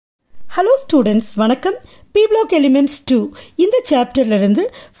Hello students, வணக்கம். P block elements 2 இந்த சாப்டர்ல இருந்து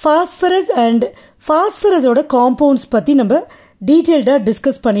phosphorus and phosphorus ஓட compounds பத்தி நம்ம டீடைல்டா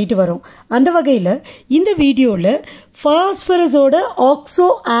டிஸ்கஸ் பண்ணிட்டு வரோம். அந்த வகையில இந்த வீடியோல phosphorus ஓட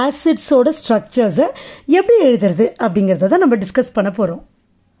oxoacids ஓட ஸ்ட்ரக்சர்ஸ் எப்படி எழுதுறது அப்படிங்கறத தான் நம்ம டிஸ்கஸ் பண்ண போறோம்.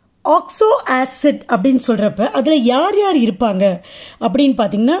 Oxoacid அப்படின்னு சொல்றப்ப அதுல யார் யார் இருப்பாங்க அப்படின்னு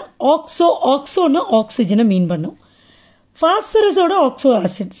பாத்தீங்கன்னா oxoனா ஆக்சிஜனை மீன் பண்ணும். Phosphorus ஓட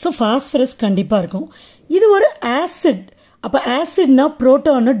oxoacid. So phosphorus கண்டிப்பா இருக்கும். இது ஒரு ஆசிட். அப்ப ஆசிட்னா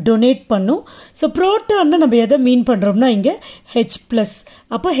புரோட்டானை டொனேட் பண்ணும். So புரோட்டானை நம்ம எதை மீன் பண்றோம்னா இங்க H+.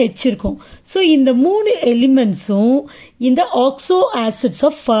 அப்ப H இருக்கும். So இந்த மூணு எலிமெண்ட்ஸும் இந்த oxoacids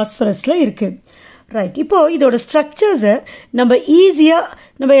of phosphorusல இருக்கு. ரைட். இப்போ இதோட ஸ்ட்ரக்சர்ஸை நம்ம ஈஸியா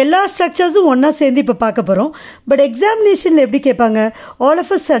நம்ம எல்லா ஸ்ட்ரக்சர்ஸும் ஒன்னா சேர்ந்து இப்ப பார்க்க போறோம். பட் எக்ஸாமினேஷன்ல எப்படி கேட்பாங்க? ஆல்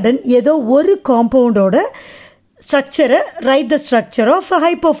ஆஃப் அ சடன் ஏதோ ஒரு காம்பவுண்டோட ஸ்ட்ரக்சரை right the structure of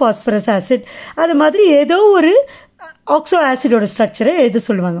ஹைப்போபாஸ்பரஸ் acid அது மாதிரி ஏதோ ஒரு ஆக்சோ ஆசிடோட ஸ்ட்ரக்சரை எழுத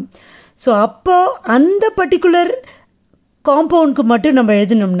சொல்லுவாங்க. ஸோ அப்போ அந்த பர்டிகுலர் காம்பவுண்டுக்கு மட்டும் நம்ம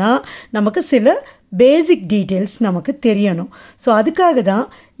எழுதணும்னா நமக்கு சில பேசிக் டீட்டெயில்ஸ் நமக்கு தெரியணும். ஸோ அதுக்காக தான்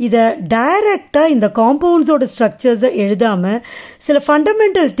இதை டைரக்டாக இந்த காம்பவுண்ட்ஸோட ஸ்ட்ரக்சர்ஸை எழுதாமல் சில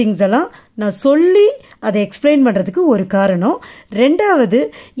ஃபண்டமெண்டல் திங்ஸ் எல்லாம் நான் சொல்லி அதை எக்ஸ்பிளைன் பண்ணுறதுக்கு ஒரு காரணம். ரெண்டாவது,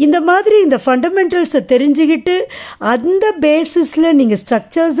 இந்த மாதிரி இந்த ஃபண்டமெண்டல்ஸை தெரிஞ்சுக்கிட்டு அந்த பேசிஸில் நீங்கள்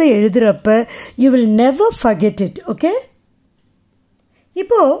ஸ்ட்ரக்சர்ஸை எழுதுகிறப்ப you will never forget it. Okay,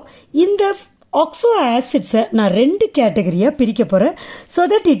 இப்போது இந்த oxoacids நான் ரெண்டு கேட்டகரியாக பிரிக்க போகிறேன். So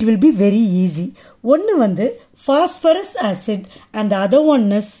that it will be very easy. ஒன்று வந்து phosphorus acid and the other one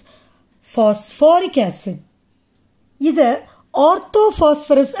is phosphoric acid. இதை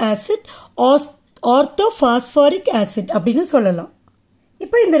orthophosphorus acid orthophosphoric acid அப்படின்னு சொல்லலாம்.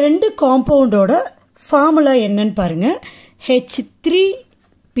 இப்போ இந்த ரெண்டு காம்பவுண்டோட ஃபார்முலா என்னன்னு பாருங்க.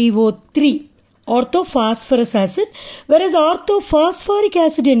 H3PO3 orthophosphorus acid, whereas orthophosphoric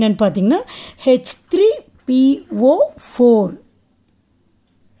acid என்னன்னு பார்த்தீங்கன்னா H3PO4.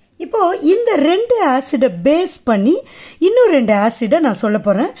 இப்போ இந்த ரெண்டு ஆசிடை பேஸ் பண்ணி இன்னும் ரெண்டு ஆசிடை நான் சொல்ல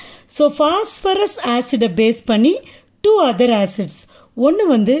போறேன். ஸோ phosphorus ஆசிடை பேஸ் பண்ணி டூ அதர் ஆசிட்ஸ். ஒன்று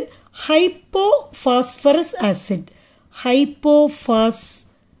வந்து ஹைப்போபாஸ்பரஸ் ஆசிட்,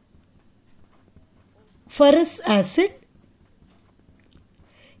 ஹைப்போபாஸ்பரஸ் ஆசிட்.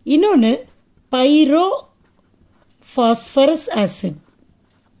 இன்னொன்று pyrophosphorus acid.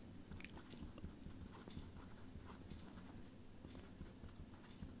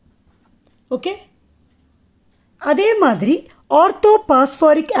 ஓகே, அதே மாதிரி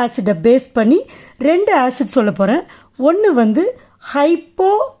ஆர்த்தோபாஸ்போரிக் ஆசிடை பேஸ் பண்ணி ரெண்டு ஆசிட் சொல்ல போறேன். ஒன்று வந்து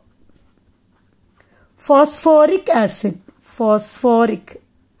ஹைப்போபாஸ்போரிக் acid, phosphoric,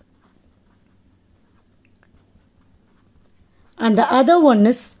 and the other one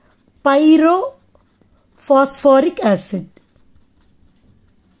is pyrophosphoric acid.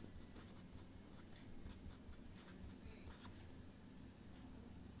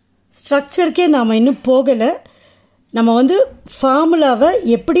 ஸ்ட்ரக்சருக்கே நாம் இன்னும் போகலை. நம்ம வந்து ஃபார்முலாவை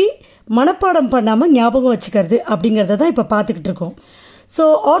எப்படி மனப்பாடம் பண்ணாமல் ஞாபகம் வச்சுக்கிறது அப்படிங்கிறத தான் இப்போ பார்த்துக்கிட்டு இருக்கோம். ஸோ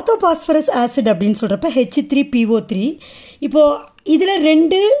ஆர்த்தோபாஸ்பரஸ் ஆசிட் அப்படின்னு சொல்கிறப்ப H3PO3. இப்போது இதில்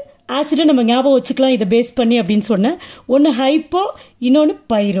ரெண்டு ஆசிடை நம்ம ஞாபகம் வச்சுக்கலாம் இதை பேஸ் பண்ணி அப்படின்னு சொன்னேன். ஒன்று ஹைப்போ, இன்னொன்று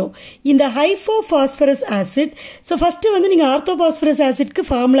பைரோ. இந்த ஹைப்போபாஸ்பரஸ் ஆசிட், ஸோ ஃபஸ்ட்டு வந்து நீங்கள் ஆர்த்தோபாஸ்பரஸ் ஆசிட்க்கு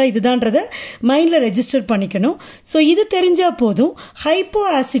ஃபார்முலா இதுதான்றதை மைண்டில் ரெஜிஸ்டர் பண்ணிக்கணும். ஸோ இது தெரிஞ்சால் போதும். ஹைப்போ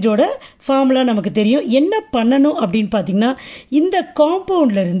ஆசிடோட ஃபார்முலா நமக்கு தெரியும். என்ன பண்ணணும் அப்படின்னு பார்த்தீங்கன்னா இந்த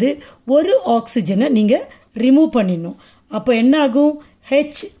காம்பவுண்ட்லேருந்து ஒரு ஆக்சிஜனை நீங்கள் ரிமூவ் பண்ணிடணும். அப்போ என்ன ஆகும்?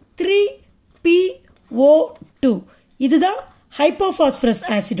 H3PO2. இதுதான் ஹைப்போபாஸ்பரஸ்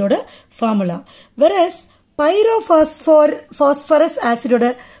ஆசிடோட ஃபார்முலா. வெரஸ் பைரோபாஸ்பரஸ் ஆசிடோட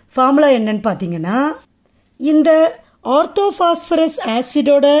ஃபார்முலா என்னன்னு பார்த்தீங்கன்னா இந்த ஆர்த்தோபாஸ்பரஸ்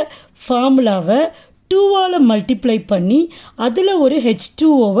ஆசிடோட ஃபார்முலாவை 2ஆல் மல்டிப்ளை பண்ணி அதில் ஒரு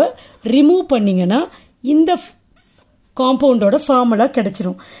H2ஓவை ரிமூவ் பண்ணிங்கன்னா இந்த காம்பவுண்டோட ஃபார்முலா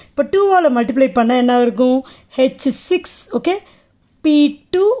கிடைச்சிரும். இப்போ 2ஆல் மல்டிப்ளை பண்ணால் என்ன இருக்கும்? H6. Okay,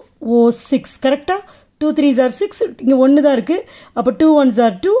 P2O6. கரெக்டாக 2 3s are 6. இங்கே 1 தான் இருக்குது. அப்போ 2 1s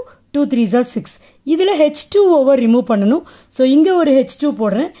are 2, 2 3s are 6. இதில் H2ஓவை ரிமூவ் பண்ணணும். ஸோ இங்கே ஒரு H2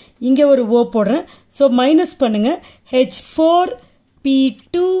 போடுறேன், இங்கே ஒரு O போடுறேன். ஸோ மைனஸ் பண்ணுங்க,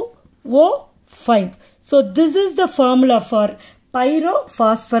 H4P2O5. So this is the formula for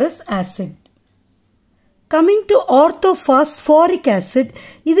pyrophosphorus acid. Coming to orthophosphoric acid,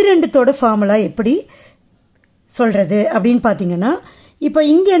 இது ரெண்டுத்தோட ஃபார்முலா எப்படி சொல்கிறது அப்படின்னு பார்த்தீங்கன்னா இப்போ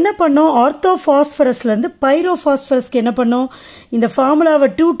இங்கே என்ன பண்ணோம், ஆர்த்தோஃபாஸ்பரஸ்லேருந்து பைரோஃபாஸ்பரஸ்க்கு என்ன பண்ணோம், இந்த ஃபார்முலாவை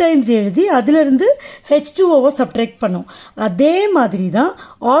 2 டைம்ஸ் எழுதி அதிலிருந்து H2Oவை சப்ட்ராக்ட் பண்ணோம். அதே மாதிரி தான்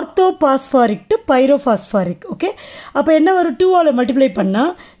ஆர்த்தோபாஸ்பாரிக் டு பைரோஃபாஸ்பாரிக். ஓகே, அப்போ என்ன வரும், 2ஆல் மல்டிப்ளை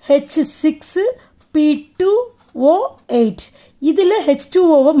பண்ணால் H6P2O8. இதில்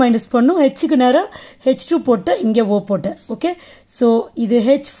H2Oவை மைனஸ் பண்ணும், ஹெச்சுக்கு நேரம் H2 போட்ட இங்கே O போட்டேன். ஓகே, ஸோ இது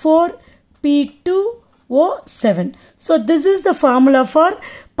H4P2O7. So this is the formula for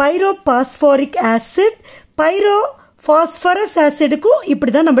pyrophosphoric acid. Pyrophosphorus acidக்கும்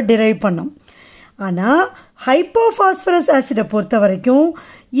இப்படி தான் நம்ம derive பண்ணோம். ஆனால் ஹைப்போஃபாஸ்பரஸ் ஆசிடை பொறுத்த வரைக்கும்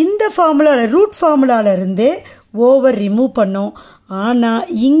இந்த ஃபார்முலாவில் ரூட் ஃபார்முலாவில் இருந்தே ஓவை ரிமூவ் பண்ணோம். ஆனால்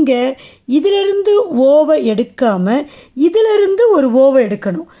இங்கே இதிலிருந்து ஓவை எடுக்காமல் இதிலிருந்து ஒரு ஓவை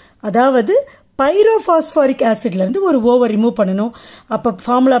எடுக்கணும். அதாவது பைரோஃபாஸ்பாரிக் ஆசிட்லேருந்து ஒரு ஓவை ரிமூவ் பண்ணணும். அப்போ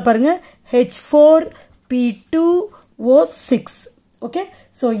ஃபார்முலா பாருங்கள், H4P2O6. ஓகே,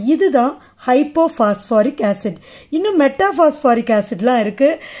 ஸோ இதுதான் ஹைப்போஃபாஸ்பாரிக் ஆசிட். இன்னும் மெட்டாஃபாஸ்பாரிக் ஆசிட்லாம்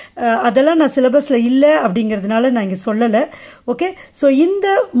இருக்குது, அதெல்லாம் நான் சிலபஸில் இல்லை அப்படிங்கிறதுனால நான் இங்கே சொல்லலை. ஓகே, ஸோ இந்த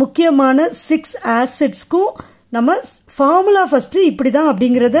முக்கியமான 6 ஆசிட்ஸ்க்கும் நம்ம ஃபார்முலா ஃபஸ்ட்டு இப்படி தான்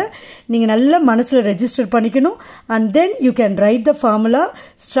அப்படிங்கிறத நீங்கள் நல்ல மனசில் ரெஜிஸ்டர் பண்ணிக்கணும். And then you can write the formula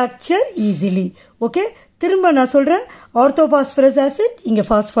structure easily. Okay, திரும்ப நான் சொல்கிறேன், ஆர்த்தோபாஸ்பரஸ் ஆசிட், இங்கே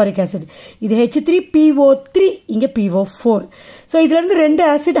ஃபாஸ்பாரிக் ஆசிட், இது H3PO3, இங்கே PO4. ஸோ இதுலேருந்து 2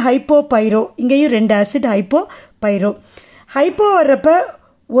 ஆசிட் ஹைப்போ பைரோ, இங்கேயும் 2 ஆசிட் ஹைப்போ பைரோ. ஹைப்போ வர்றப்ப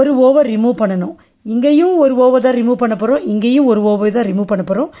ஒரு ஓவர் ரிமூவ் பண்ணணும். இங்கேயும் ஒரு ஓவை தான் ரிமூவ் பண்ண போகிறோம், இங்கேயும் ஒரு ஓவை தான் ரிமூவ் பண்ண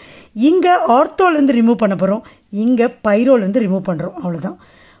போகிறோம். இங்கே ஆர்த்தோலேருந்து ரிமூவ் பண்ண போகிறோம், இங்கே பைரோலேருந்து ரிமூவ் பண்ணுறோம். அவ்வளோதான்.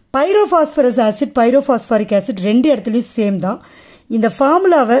 பைரோஃபாஸ்பரஸ் ஆசிட், பைரோஃபாஸ்பாரிக் ஆசிட் ரெண்டு இடத்துலையும் சேம் தான். இந்த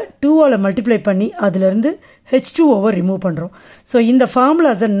ஃபார்முலாவை 2ஆல் மல்டிப்ளை பண்ணி அதிலிருந்து H2Oவை ரிமூவ் பண்ணுறோம். ஸோ இந்த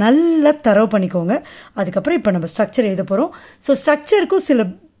ஃபார்முலாஸை நல்லா தரவு பண்ணிக்கோங்க. அதுக்கப்புறம் இப்போ நம்ம ஸ்ட்ரக்சர் எழுத போகிறோம். ஸோ ஸ்ட்ரக்சருக்கும்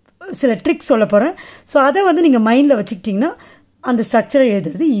சில ட்ரிக்ஸ் சொல்ல போகிறேன். ஸோ அதை நீங்கள் மைண்டில் வச்சுக்கிட்டிங்கன்னா அந்த ஸ்ட்ரக்சரை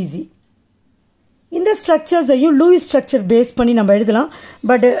எழுதுறது ஈஸி. இந்த ஸ்ட்ரக்சர்ஸையும் லூயிஸ் ஸ்ட்ரக்சர் பேஸ் பண்ணி நம்ம எழுதலாம்.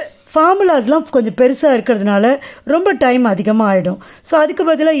 பட் ஃபார்முலாஸ்லாம் கொஞ்சம் பெருசாக இருக்கிறதுனால ரொம்ப டைம் அதிகமாக ஆகிடும். ஸோ அதுக்கு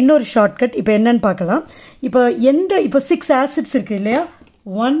பதிலாக இன்னொரு ஷார்ட்கட் இப்போ என்னன்னு பார்க்கலாம். இப்போ 6 ஆசிட்ஸ் இருக்குது இல்லையா,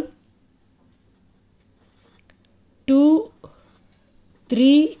 1 2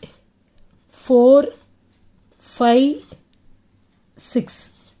 3 4 5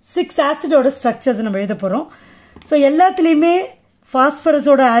 6 ஆசிடோட ஸ்ட்ரக்சர்ஸ் நம்ம எழுத போகிறோம். ஸோ எல்லாத்துலேயுமே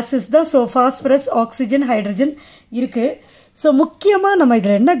ஃபாஸ்பரஸோட ஆசிட்ஸ் தான். ஸோ ஃபாஸ்பரஸ், ஆக்சிஜன், ஹைட்ரஜன் இருக்குது. ஸோ முக்கியமாக நம்ம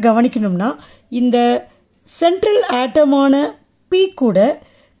இதில் என்ன கவனிக்கணும்னா, இந்த சென்ட்ரல் ஆட்டமான பி கூட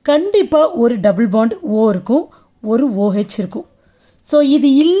கண்டிப்பாக ஒரு டபுள் பாண்ட் ஓ இருக்கும், ஒரு OH இருக்கும். ஸோ இது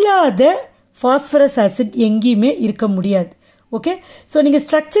இல்லாத ஃபாஸ்பரஸ் ஆசிட் எங்கேயுமே இருக்க முடியாது. ஓகே, ஸோ நீங்கள்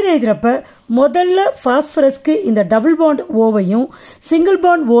ஸ்ட்ரக்சர் எழுதுகிறப்ப முதல்ல ஃபாஸ்பரஸ்க்கு இந்த டபுள் பாண்ட் ஓவையும் சிங்கிள்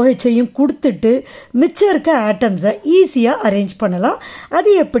பாண்ட் OHஐயும் கொடுத்துட்டு மிச்சம் இருக்க ஆட்டம்ஸை ஈஸியாக அரேஞ்ச் பண்ணலாம். அது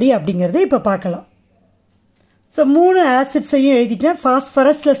எப்படி அப்படிங்கிறத இப்போ பார்க்கலாம். ஸோ 3 ஆசிட்ஸையும் எழுதிட்டேன்.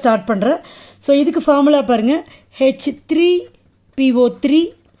 ஃபாஸ்பரஸில் ஸ்டார்ட் பண்ணுறேன். ஸோ இதுக்கு ஃபார்முலா பாருங்கள், H3PO3,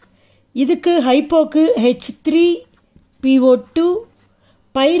 இதுக்கு ஹைப்போக்கு H3PO2,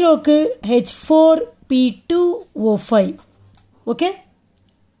 பைரோக்கு H4P2O5. ஓகே,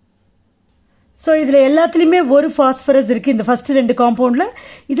 ஸோ இதில் எல்லாத்துலேயுமே ஒரு ஃபாஸ்பரஸ் இருக்குது. இந்த ஃபஸ்ட்டு 2 காம்பவுண்டில்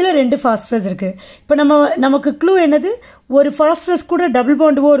இதில் 2 ஃபாஸ்பரஸ் இருக்குது. இப்போ நமக்கு க்ளூ என்னது, ஒரு ஃபாஸ்பரஸ் கூட டபுள்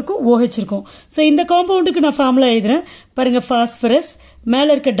பாண்ட் ஓ இருக்கும், OH இருக்கும். ஸோ இந்த காம்பவுண்டுக்கு நான் ஃபார்முலா எழுதுகிறேன் பாருங்கள். ஃபாஸ்பரஸ் மேலே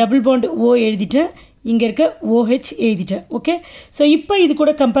இருக்க டபுள் பாண்ட் ஓ எழுதிட்டேன், இங்கே இருக்க OH எழுதிட்டேன். ஓகே, ஸோ இப்போ இது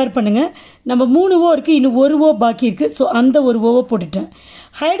கூட கம்பேர் பண்ணுங்கள். நம்ம 3 ஓ இருக்குது, இன்னும் ஒரு ஓ பாக்கி இருக்குது. ஸோ அந்த ஒரு ஓவை போட்டுட்டேன்.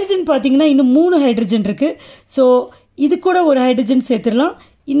 ஹைட்ரஜன் பார்த்தீங்கன்னா இன்னும் 3 ஹைட்ரஜன் இருக்குது. ஸோ இது கூட ஒரு ஹைட்ரஜன் சேர்த்துடலாம்,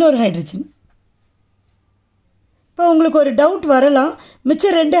 இன்னொரு ஹைட்ரஜன். இப்போ உங்களுக்கு ஒரு டவுட் வரலாம்,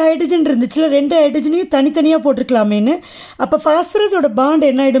 மிச்சம் 2 ஹைட்ரஜன் இருந்துச்சுல, 2 ஹைட்ரஜனையும் தனித்தனியாக போட்டிருக்கலாமேன்னு. அப்போ ஃபாஸ்பரஸோட பாண்டு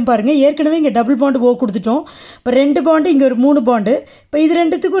என்ன ஆகிடும் பாருங்கள். ஏற்கனவே இங்கே டபுள் பாண்டு ஓ கொடுத்துட்டோம். இப்போ 2 பாண்டு, இங்கே ஒரு 3 பாண்டு. இப்போ இது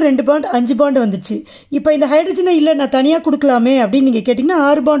ரெண்டுத்துக்கும் 2 பாண்டு, 5 பாண்டு வந்துச்சு. இப்போ இந்த ஹைட்ரஜனை இல்லை நான் தனியாக கொடுக்கலாமே அப்படின்னு நீங்கள் கேட்டிங்கன்னா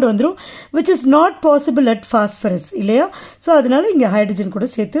 6 பாண்டு வந்துடும். Which is not possible at phosphorus இல்லையா. ஸோ அதனால இங்கே ஹைட்ரஜன் கூட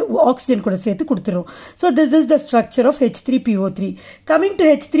சேர்த்து, ஆக்சிஜன் கூட சேர்த்து கொடுத்துரும். So this is the structure of H3PO3. Coming to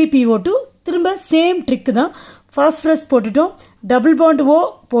H3PO2, திரும்ப சேம் ட்ரிக் தான். ஃபாஸ்பரஸ் போட்டுட்டோம், டபுள் பாண்ட் ஓ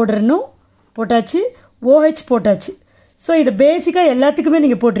போடுறணும், போட்டாச்சு, OH போட்டாச்சு. ஸோ இதை பேசிக்காக எல்லாத்துக்குமே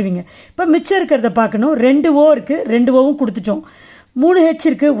நீங்கள் போட்டுருவீங்க. இப்போ மிச்சம் இருக்கிறத பார்க்கணும். 2 ஓ இருக்குது, 2 ஓவும் கொடுத்துட்டோம். 3 H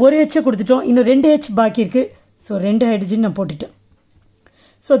இருக்குது, ஒரு H கொடுத்துட்டோம், இன்னும் 2 H பாக்கி இருக்குது. ஸோ 2 ஹைட்ரஜன் நான் போட்டுட்டேன்.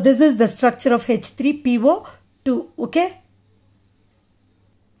 So this is the structure of H3PO2. Okay,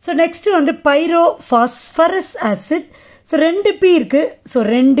 so next பைரோஃபாஸ்பரஸ் acid. So 2P இருக்குது. ஸோ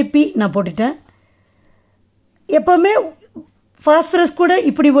 2P நான் போட்டுட்டேன். எப்போவுமே ஃபாஸ்பரஸ் கூட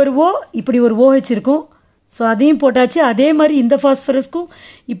இப்படி ஒரு ஓ இப்படி ஒரு OH இருக்கும். ஸோ அதையும் போட்டாச்சு. அதே மாதிரி இந்த ஃபாஸ்பரஸ்க்கும்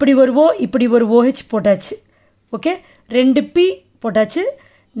இப்படி ஒரு ஓ இப்படி ஒரு OH போட்டாச்சு. ஓகே, 2 P போட்டாச்சு.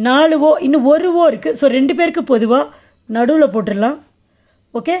 4 ஓ, இன்னும் ஒரு ஓ இருக்குது. ஸோ 2 பேருக்கு பொதுவாக நடுவில் போட்டுடலாம்.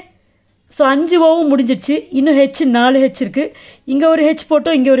 ஓகே, ஸோ 5 ஓவும் முடிஞ்சிடுச்சு. இன்னும் H 4 H இருக்குது. இங்கே ஒரு H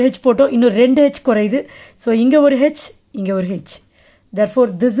போட்டோம், இங்கே ஒரு H போட்டோம், இன்னும் 2 H குறையுது. ஸோ இங்கே ஒரு H, இங்கே ஒரு H. Therefore,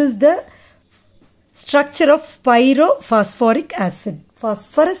 this is the structure of pyrophosphoric acid,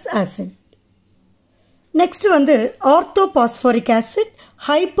 phosphorus acid. Next வந்து orthophosphoric acid,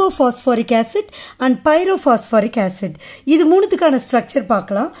 hypophosphoric acid and pyrophosphoric acid. இது மூணுத்துக்கான ஸ்ட்ரக்சர்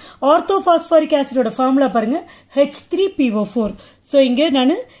பார்க்கலாம். ஆர்த்தோபாஸ்போரிக் ஆசிடோட ஃபார்முலா பாருங்க, H3PO4. ஸோ இங்கே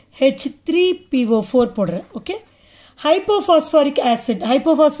நான் H3PO4 போடுறேன். ஓகே, ஹைப்போபாஸ்போரிக் ஆசிட்,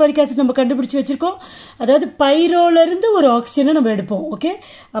 ஹைப்போபாஸ்போரிக் ஆசிட் நம்ம கண்டுபிடிச்சி வச்சிருக்கோம். அதாவது பைரோலேருந்து ஒரு ஆக்சிஜனை நம்ம எடுப்போம். ஓகே,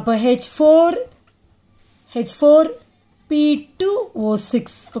 அப்போ H4P2O6.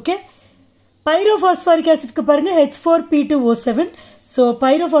 ஓகே, பைரோபாஸ்போரிக் ஆசிட்க்கு பாருங்க H4P2O7. So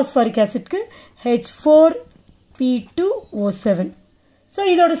பைரோபாஸ்போரிக் ஆசிட்க்கு H4P2O7. ஸோ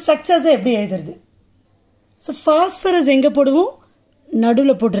இதோட ஸ்ட்ரக்சர்ஸை எப்படி எழுதுறது? ஸோ ஃபாஸ்பரஸ் எங்கே போடுவோம்?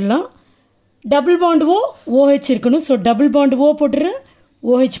 நடுவில் போட்டுடலாம். டபுள் பாண்ட் ஓ OH இருக்கணும். ஸோ டபுள் பாண்ட் ஓ போட்டுறேன்,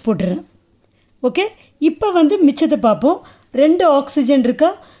 OH போட்டுறேன். ஓகே, இப்போ வந்து மிச்சத்தை பார்ப்போம். 2 ஆக்சிஜன் இருக்கா?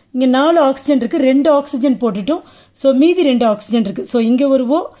 இங்கே 4 ஆக்சிஜன் இருக்குது. 2 ஆக்சிஜன் போட்டுட்டோம். ஸோ மீதி 2 ஆக்சிஜன் இருக்குது. ஸோ இங்கே ஒரு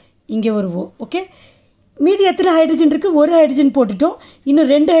ஓ, இங்கே ஒரு ஓ. ஓகே, மீதி எத்தனை ஹைட்ரஜன் இருக்குது? ஒரு ஹைட்ரஜன் போட்டுட்டோம். இன்னும்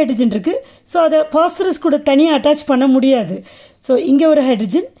 2 ஹைட்ரஜன் இருக்குது. ஸோ அதை பாஸ்பரஸ் கூட தனியாக அட்டாச் பண்ண முடியாது. ஸோ இங்கே ஒரு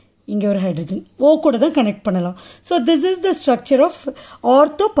ஹைட்ரஜன், இங்கே ஒரு ஹைட்ரஜன், ஓ கூட தான் கனெக்ட் பண்ணலாம். So this is the structure of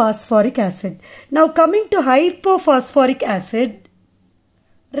orthophosphoric acid. Now coming to ஹைப்போபாஸ்போரிக் acid,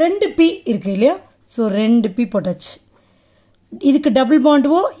 2 P இருக்குது இல்லையா? ஸோ 2 P போட்டாச்சு. இதுக்கு டபுள் பாண்ட்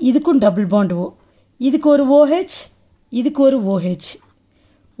ஓ, இதுக்கும் டபுள் பாண்ட் ஓ, இதுக்கு ஒரு OH, இதுக்கு ஒரு OH.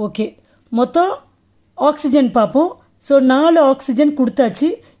 ஓகே, மொத்தம் ஆக்சிஜன் பார்ப்போம். ஸோ 4 ஆக்சிஜன் கொடுத்தாச்சு.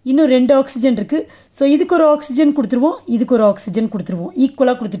 இன்னும் 2 ஆக்சிஜன் இருக்குது. ஸோ இதுக்கு ஒரு ஆக்சிஜன் கொடுத்துருவோம், இதுக்கு ஒரு ஆக்சிஜன் கொடுத்துருவோம்.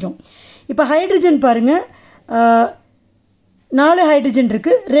 ஈக்குவலாக கொடுத்துட்டோம். இப்போ ஹைட்ரஜன் பாருங்கள், 4 ஹைட்ரஜன்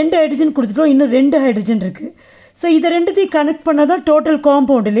இருக்குது. 2 ஹைட்ரஜன் கொடுத்துட்டோம். இன்னும் 2 ஹைட்ரஜன் இருக்குது. ஸோ இதை ரெண்டுத்தையும் கனெக்ட் பண்ணால் தான் டோட்டல்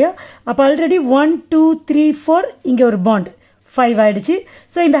காம்பவுண்ட் இல்லையா? அப்போ ஆல்ரெடி 1 2 3 4 இங்கே ஒரு பாண்ட் 5 ஆகிடுச்சு.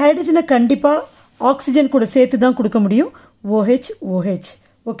 ஸோ இந்த ஹைட்ரஜனை கண்டிப்பாக ஆக்சிஜன் கூட சேர்த்து தான் கொடுக்க முடியும். OH OH.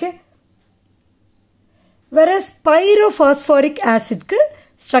 Okay, whereas pyrophosphoric ஆசிட்க்கு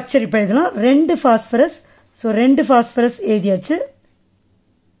structure இப்போ எழுதலாம். 2 ஃபாஸ்பரஸ். ஸோ 2 ஃபாஸ்பரஸ் எழுதியாச்சு.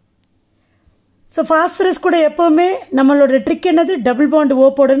 ஸோ ஃபாஸ்பரஸ் கூட எப்போவுமே நம்மளோட ட்ரிக் என்னது? டபுள் பாண்ட் ஓ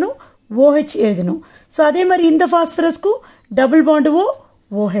போடணும், OH எழுதணும். ஸோ அதே மாதிரி இந்த ஃபாஸ்பரஸ்க்கும் double bond O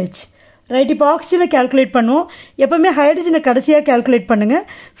OH. Right, இப்போ ஆக்சிஜனை கால்குலேட் பண்ணுவோம். எப்போவுமே ஹைட்ரஜனை கடைசியாக கால்குலேட் பண்ணுங்கள்.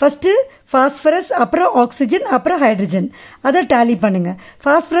 ஃபஸ்ட்டு ஃபாஸ்பரஸ், அப்புறம் ஆக்சிஜன், அப்புறம் ஹைட்ரஜன். அதை டேலி பண்ணுங்கள்.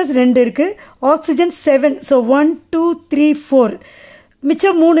 ஃபாஸ்பரஸ் 2 இருக்குது, ஆக்சிஜன் 7. ஸோ 1 2 3 4,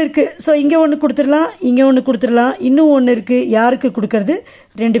 மிச்சம் 3 இருக்குது. ஸோ இங்கே ஒன்று கொடுத்துடலாம், இங்கே ஒன்று கொடுத்துடலாம், இன்னும் ஒன்று இருக்குது. யாருக்கு கொடுக்கறது?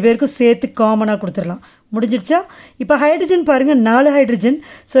 2 பேருக்கும் சேர்த்து காமனாக கொடுத்துடலாம். முடிஞ்சிடுச்சா? இப்போ ஹைட்ரஜன் பாருங்கள், 4 ஹைட்ரஜன்.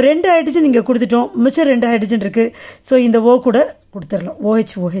 ஸோ 2 ஹைட்ரஜன் இங்கே கொடுத்துட்டோம், மிச்சம் 2 ஹைட்ரஜன் இருக்குது. ஸோ இந்த ஓ கூட கொடுத்துடலாம்,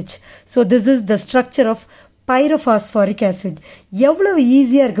 OH OH. So this is the structure of பைரோபாஸ்போரிக் acid. எவ்வளவு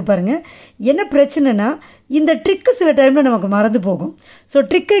ஈஸியாக இருக்குது பாருங்கள். என்ன பிரச்சனைனா, இந்த ட்ரிக்கு சில டைமில் நமக்கு மறந்து போகும். ஸோ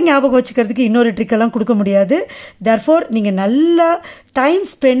ட்ரிக்கை ஞாபகம் வச்சுக்கிறதுக்கு இன்னொரு ட்ரிக்கெல்லாம் கொடுக்க முடியாது. தேர்ஃபோர் நீங்கள் நல்லா டைம்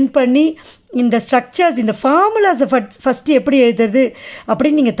ஸ்பெண்ட் பண்ணி இந்த ஸ்ட்ரக்சர்ஸ், இந்த ஃபார்முலாஸை ஃபஸ்ட்டு எப்படி எழுதுறது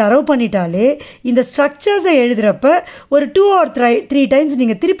அப்படின்னு நீங்கள் தரவு பண்ணிட்டாலே இந்த ஸ்ட்ரக்சர்ஸை எழுதுகிறப்ப ஒரு 2 or 3 டைம்ஸ்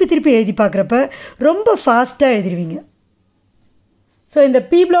நீங்கள் திருப்பி எழுதி பார்க்குறப்ப ரொம்ப ஃபாஸ்ட்டாக எழுதிடுவீங்க. ஸோ இந்த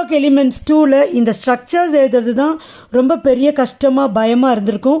P block elements 2ல இந்த ஸ்ட்ரக்சர்ஸ் எழுதுறது தான் ரொம்ப பெரிய கஷ்டமாக பயமாக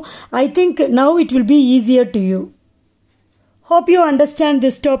இருந்திருக்கும். I think now it will be easier to you. Hope you understand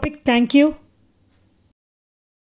this topic. Thank you.